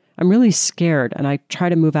ground. I'm really scared, and I try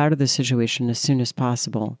to move out of the situation as soon as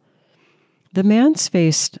possible. The man's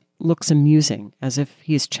face looks amusing, as if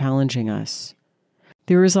he's challenging us.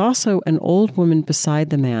 There is also an old woman beside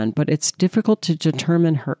the man, but it's difficult to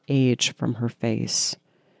determine her age from her face.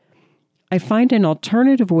 I find an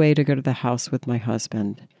alternative way to go to the house with my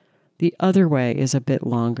husband. The other way is a bit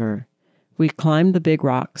longer. We climb the big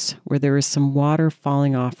rocks where there is some water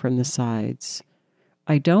falling off from the sides.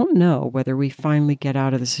 I don't know whether we finally get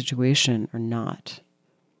out of the situation or not.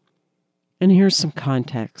 And here's some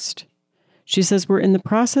context. She says we're in the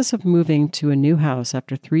process of moving to a new house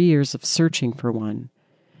after 3 years of searching for one.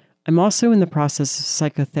 I'm also in the process of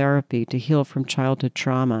psychotherapy to heal from childhood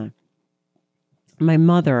trauma. My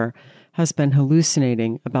mother has been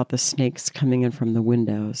hallucinating about the snakes coming in from the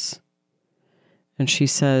windows. And she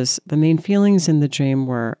says the main feelings in the dream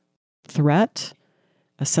were threat,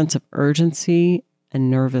 a sense of urgency,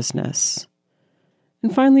 and nervousness.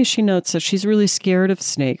 And finally, she notes that she's really scared of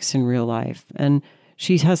snakes in real life, and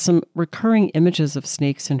she has some recurring images of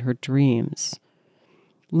snakes in her dreams.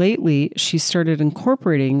 Lately, she started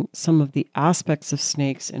incorporating some of the aspects of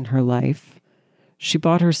snakes in her life. She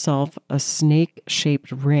bought herself a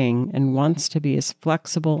snake-shaped ring and wants to be as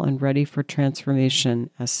flexible and ready for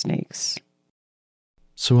transformation as snakes.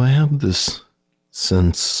 So I have this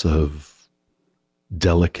sense of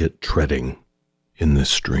delicate treading in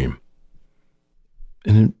this dream.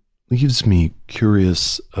 And it leaves me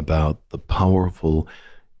curious about the powerful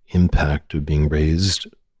impact of being raised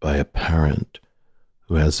by a parent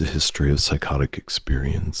who has a history of psychotic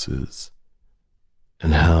experiences,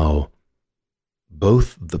 and how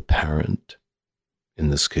both the parent, in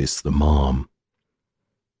this case the mom,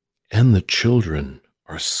 and the children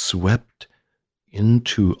are swept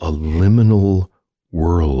into a liminal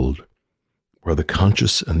world where the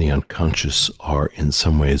conscious and the unconscious are in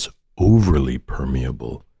some ways overly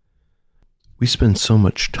permeable. We spend so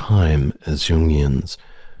much time as Jungians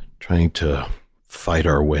trying to fight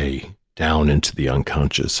our way down into the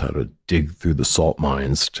unconscious, how to dig through the salt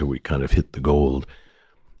mines till we kind of hit the gold.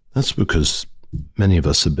 That's because many of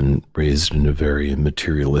us have been raised in a very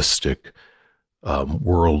materialistic,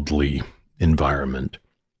 worldly environment.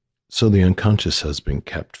 So the unconscious has been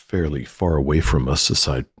kept fairly far away from us,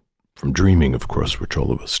 aside from dreaming, of course, which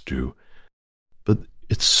all of us do. But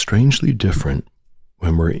it's strangely different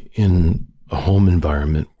when we're in a home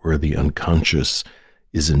environment where the unconscious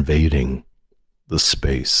is invading the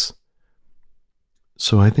space.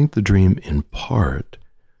 So I think the dream, in part,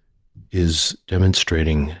 is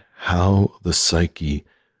demonstrating how the psyche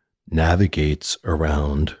navigates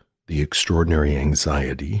around the extraordinary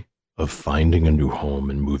anxiety of finding a new home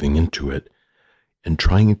and moving into it, and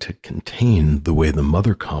trying to contain the way the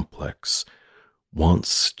mother complex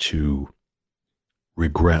wants to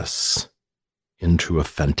regress into a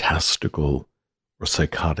fantastical or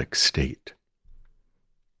psychotic state.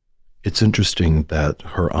 It's interesting that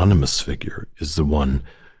her animus figure is the one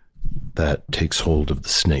that takes hold of the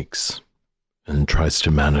snakes and tries to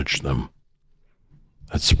manage them.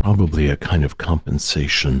 That's probably a kind of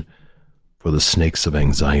compensation for the snakes of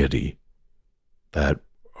anxiety that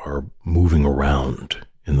are moving around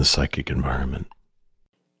in the psychic environment.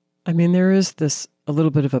 I mean, there is a little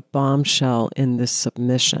bit of a bombshell in this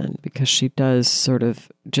submission, because she does sort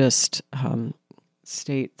of just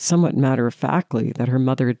state somewhat matter-of-factly that her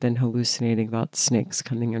mother had been hallucinating about snakes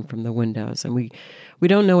coming in from the windows. And we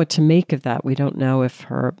don't know what to make of that. We don't know if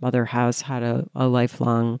her mother has had a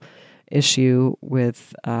lifelong issue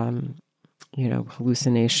with,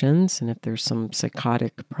 hallucinations, and if there's some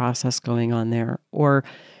psychotic process going on there, or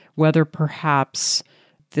whether perhaps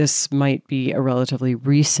this might be a relatively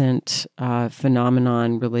recent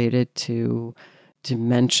phenomenon related to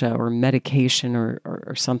dementia or medication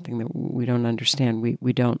or something that we don't understand.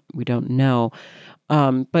 We don't know.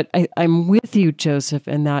 But I'm with you, Joseph,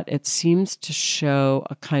 in that it seems to show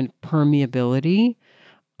a kind of permeability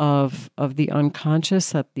of the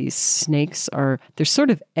unconscious, that these snakes they're sort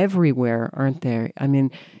of everywhere, aren't they? I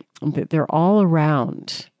mean, they're all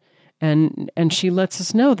around. And she lets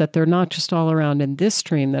us know that they're not just all around in this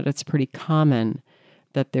dream, that it's pretty common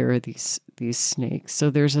that there are these snakes. So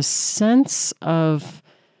there's a sense of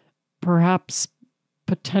perhaps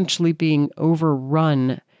potentially being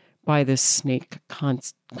overrun by this snake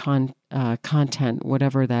content,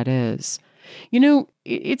 whatever that is.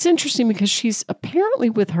 It's interesting because she's apparently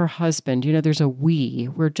with her husband. There's a we.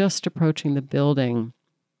 We're just approaching the building.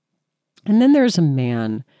 And then there's a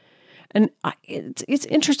man. And it's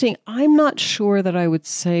interesting. I'm not sure that I would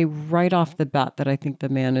say right off the bat that I think the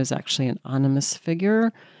man is actually an animus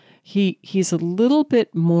figure. He's a little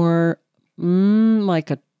bit more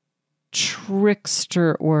like a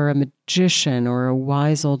trickster or a magician or a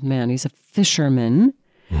wise old man. He's a fisherman,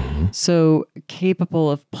 so capable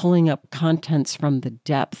of pulling up contents from the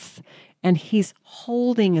depth. And he's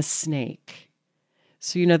holding a snake.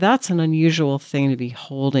 So, that's an unusual thing to be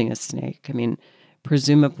holding a snake. I mean,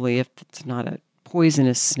 presumably, if it's not a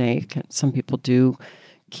poisonous snake, some people do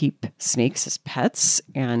keep snakes as pets,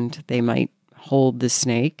 and they might hold the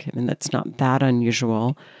snake. I mean, that's not that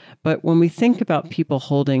unusual. But when we think about people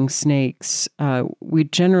holding snakes, we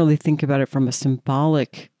generally think about it from a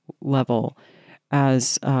symbolic level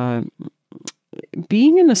as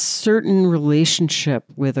being in a certain relationship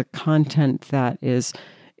with a content that is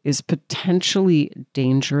potentially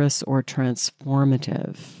dangerous or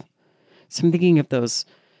transformative. So I'm thinking of those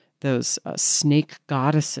snake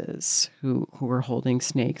goddesses who are holding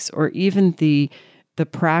snakes, or even the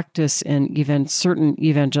practice in certain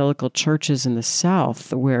evangelical churches in the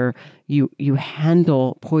South where you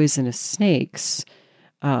handle poisonous snakes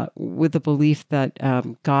with the belief that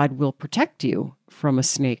God will protect you from a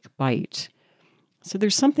snake bite. So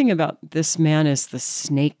there's something about this man as the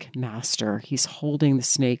snake master. He's holding the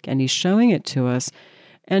snake and he's showing it to us,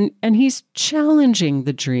 and he's challenging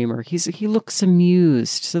the dreamer. He looks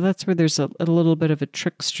amused. So that's where there's a little bit of a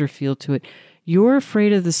trickster feel to it. You're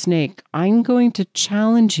afraid of the snake. I'm going to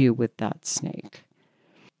challenge you with that snake.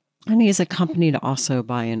 And he's accompanied also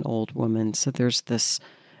by an old woman. So there's this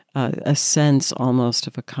a sense almost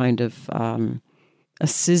of a kind of a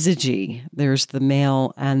syzygy. There's the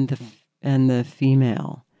male and the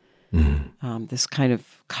female. This kind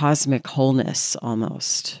of cosmic wholeness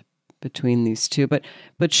almost between these two. But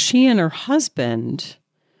she and her husband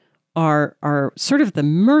are sort of the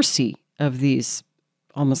mercy of these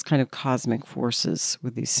almost kind of cosmic forces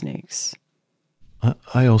with these snakes.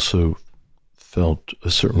 I also felt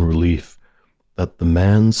a certain relief that the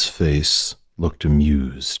man's face looked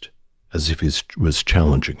amused, as if he was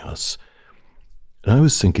challenging us. And I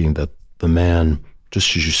was thinking that the man,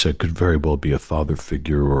 just as you said, could very well be a father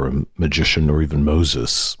figure or a magician or even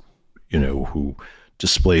Moses, who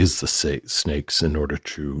displays the snakes in order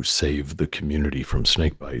to save the community from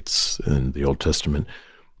snake bites in the Old Testament.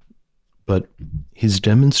 But he's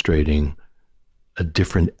demonstrating a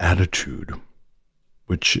different attitude,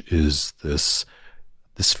 which is this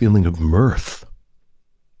feeling of mirth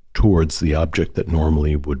towards the object that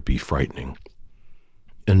normally would be frightening.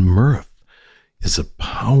 And mirth is a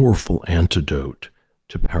powerful antidote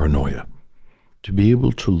to paranoia. To be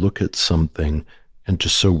able to look at something and to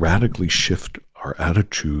so radically shift our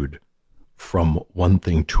attitude from one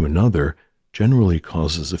thing to another generally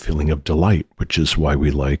causes a feeling of delight, which is why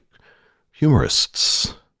we like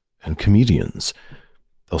humorists and comedians.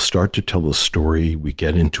 They'll start to tell a story, we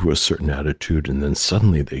get into a certain attitude, and then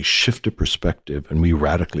suddenly they shift a perspective and we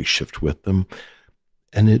radically shift with them.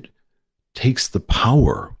 And it takes the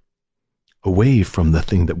power away from the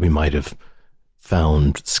thing that we might have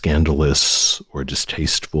found scandalous or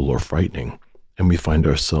distasteful or frightening, and we find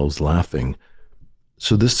ourselves laughing.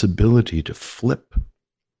 So this ability to flip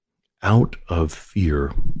out of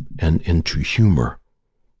fear and into humor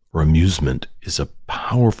or amusement is a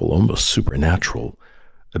powerful, almost supernatural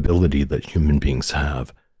ability that human beings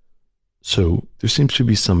have. So there seems to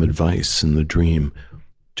be some advice in the dream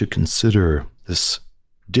to consider this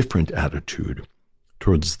different attitude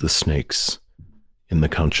towards the snakes in the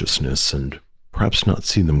consciousness and perhaps not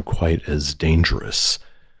see them quite as dangerous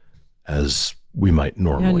as we might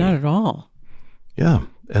normally. Yeah, not at all. Yeah,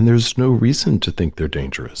 and there's no reason to think they're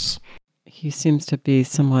dangerous. He seems to be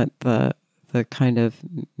somewhat the kind of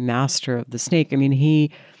master of the snake. I mean,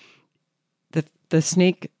 the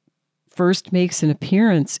snake first makes an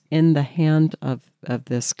appearance in the hand of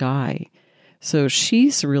this guy. So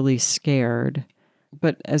she's really scared.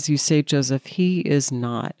 But as you say, Joseph, he is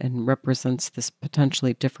not, and represents this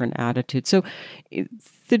potentially different attitude. So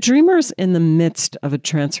the dreamer's in the midst of a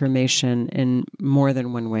transformation in more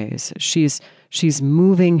than one ways. She's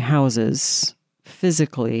moving houses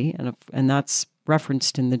physically, and that's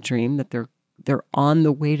referenced in the dream, that they're on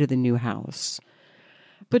the way to the new house.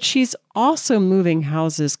 But she's also moving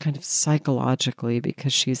houses kind of psychologically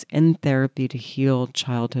because she's in therapy to heal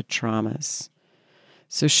childhood traumas.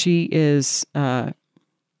 So she is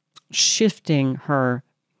shifting her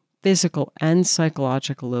physical and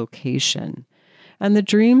psychological location. And the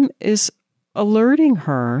dream is alerting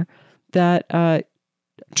her that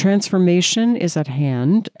transformation is at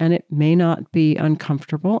hand, and it may not be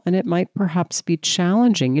uncomfortable, and it might perhaps be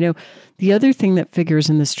challenging. The other thing that figures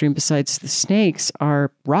in this dream besides the snakes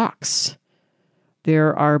are rocks.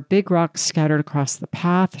 There are big rocks scattered across the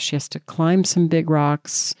path. She has to climb some big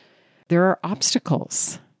rocks. There are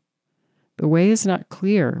obstacles. The way is not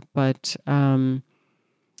clear, but there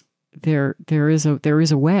is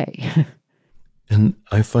a way. And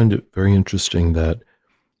I find it very interesting that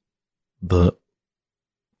the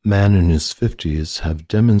man in his 50s have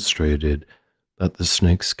demonstrated that the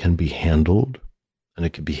snakes can be handled, and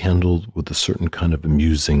it can be handled with a certain kind of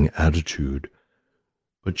amusing attitude.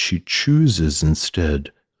 But she chooses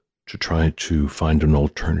instead to try to find an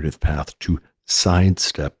alternative path, to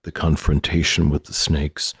sidestep the confrontation with the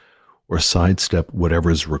snakes, or sidestep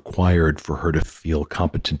whatever is required for her to feel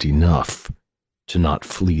competent enough to not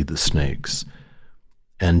flee the snakes.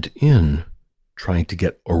 And in trying to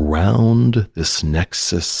get around this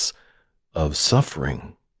nexus of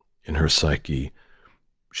suffering in her psyche,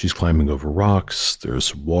 she's climbing over rocks,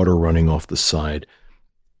 there's water running off the side,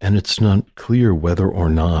 and it's not clear whether or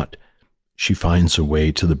not she finds a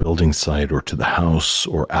way to the building site or to the house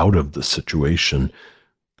or out of the situation,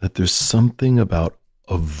 that there's something about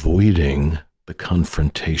avoiding the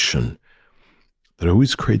confrontation that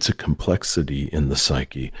always creates a complexity in the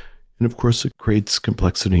psyche. And of course, it creates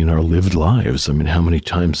complexity in our lived lives. I mean, how many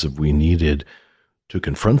times have we needed to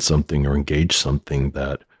confront something or engage something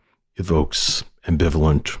that evokes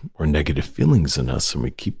ambivalent or negative feelings in us, and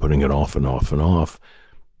we keep putting it off and off and off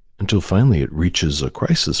until finally it reaches a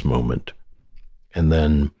crisis moment. And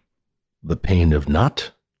then the pain of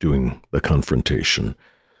not doing the confrontation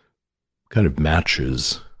kind of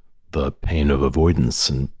matches the pain of avoidance,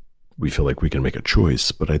 and we feel like we can make a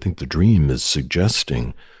choice. But I think the dream is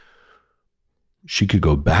suggesting she could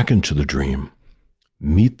go back into the dream,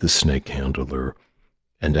 meet the snake handler,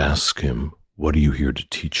 and ask him, "What are you here to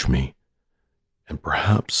teach me?" And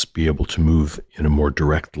perhaps be able to move in a more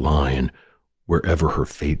direct line wherever her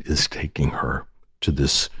fate is taking her, to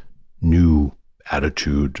this new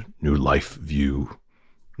attitude, new life view,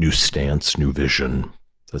 new stance, new vision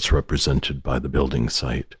that's represented by the building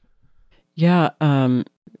site. Yeah,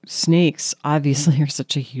 snakes obviously are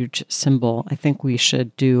such a huge symbol. I think we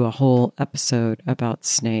should do a whole episode about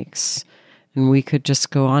snakes. And we could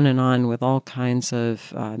just go on and on with all kinds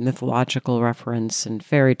of mythological reference and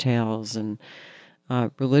fairy tales and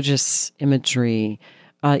religious imagery.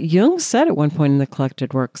 Jung said at one point in the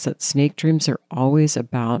collected works that snake dreams are always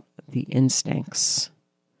about the instincts.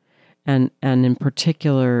 And in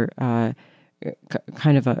particular,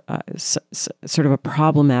 kind of sort of a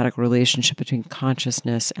problematic relationship between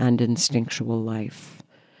consciousness and instinctual life.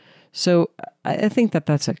 So I think that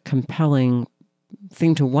that's a compelling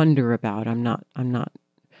thing to wonder about. I'm not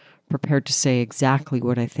prepared to say exactly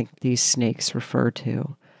what I think these snakes refer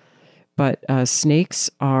to, but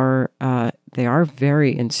snakes are they are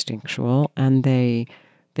very instinctual, and they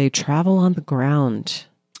travel on the ground,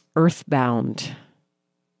 earthbound,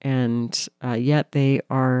 and yet they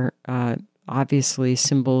are obviously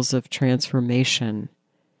symbols of transformation.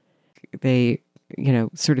 They,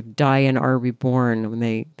 sort of die and are reborn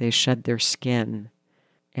when they shed their skin,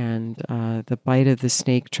 and the bite of the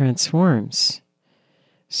snake transforms.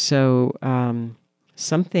 So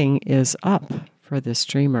something is up for this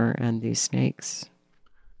dreamer and these snakes.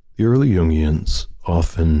 The early Jungians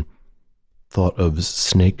often thought of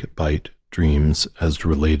snake bite dreams as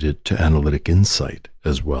related to analytic insight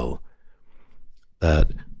as well.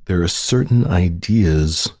 That there are certain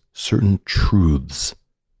ideas, certain truths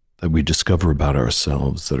that we discover about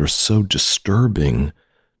ourselves that are so disturbing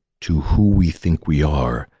to who we think we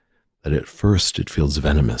are that at first it feels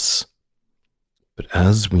venomous. But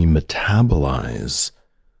as we metabolize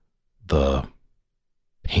the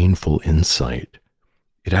painful insight,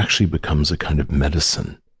 it actually becomes a kind of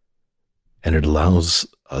medicine, and it allows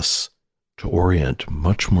us to orient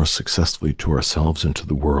much more successfully to ourselves and to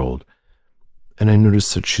the world. And I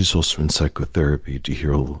noticed that she's also in psychotherapy to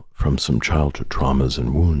heal from some childhood traumas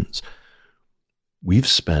and wounds. We've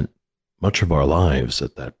spent much of our lives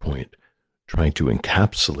at that point trying to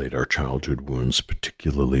encapsulate our childhood wounds,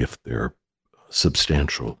 particularly if they're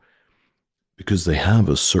substantial, because they have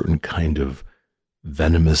a certain kind of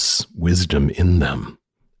venomous wisdom in them.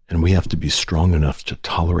 And we have to be strong enough to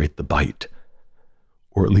tolerate the bite,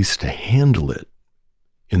 or at least to handle it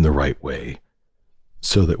in the right way,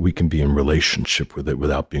 so that we can be in relationship with it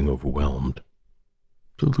without being overwhelmed.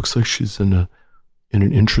 So it looks like she's in an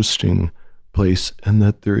interesting place, and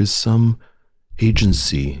that there is some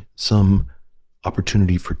agency, some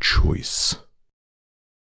opportunity for choice.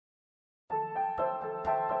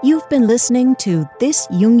 You've been listening to This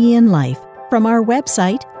Jungian Life. From our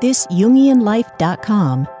website,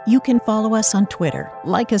 thisjungianlife.com, you can follow us on Twitter,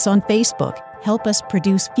 like us on Facebook, help us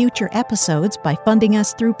produce future episodes by funding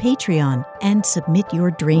us through Patreon, and submit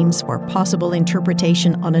your dreams for possible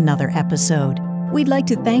interpretation on another episode. We'd like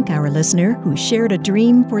to thank our listener who shared a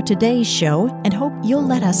dream for today's show and hope you'll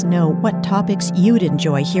let us know what topics you'd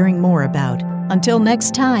enjoy hearing more about. Until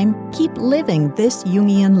next time, keep living this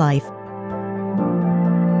Jungian life.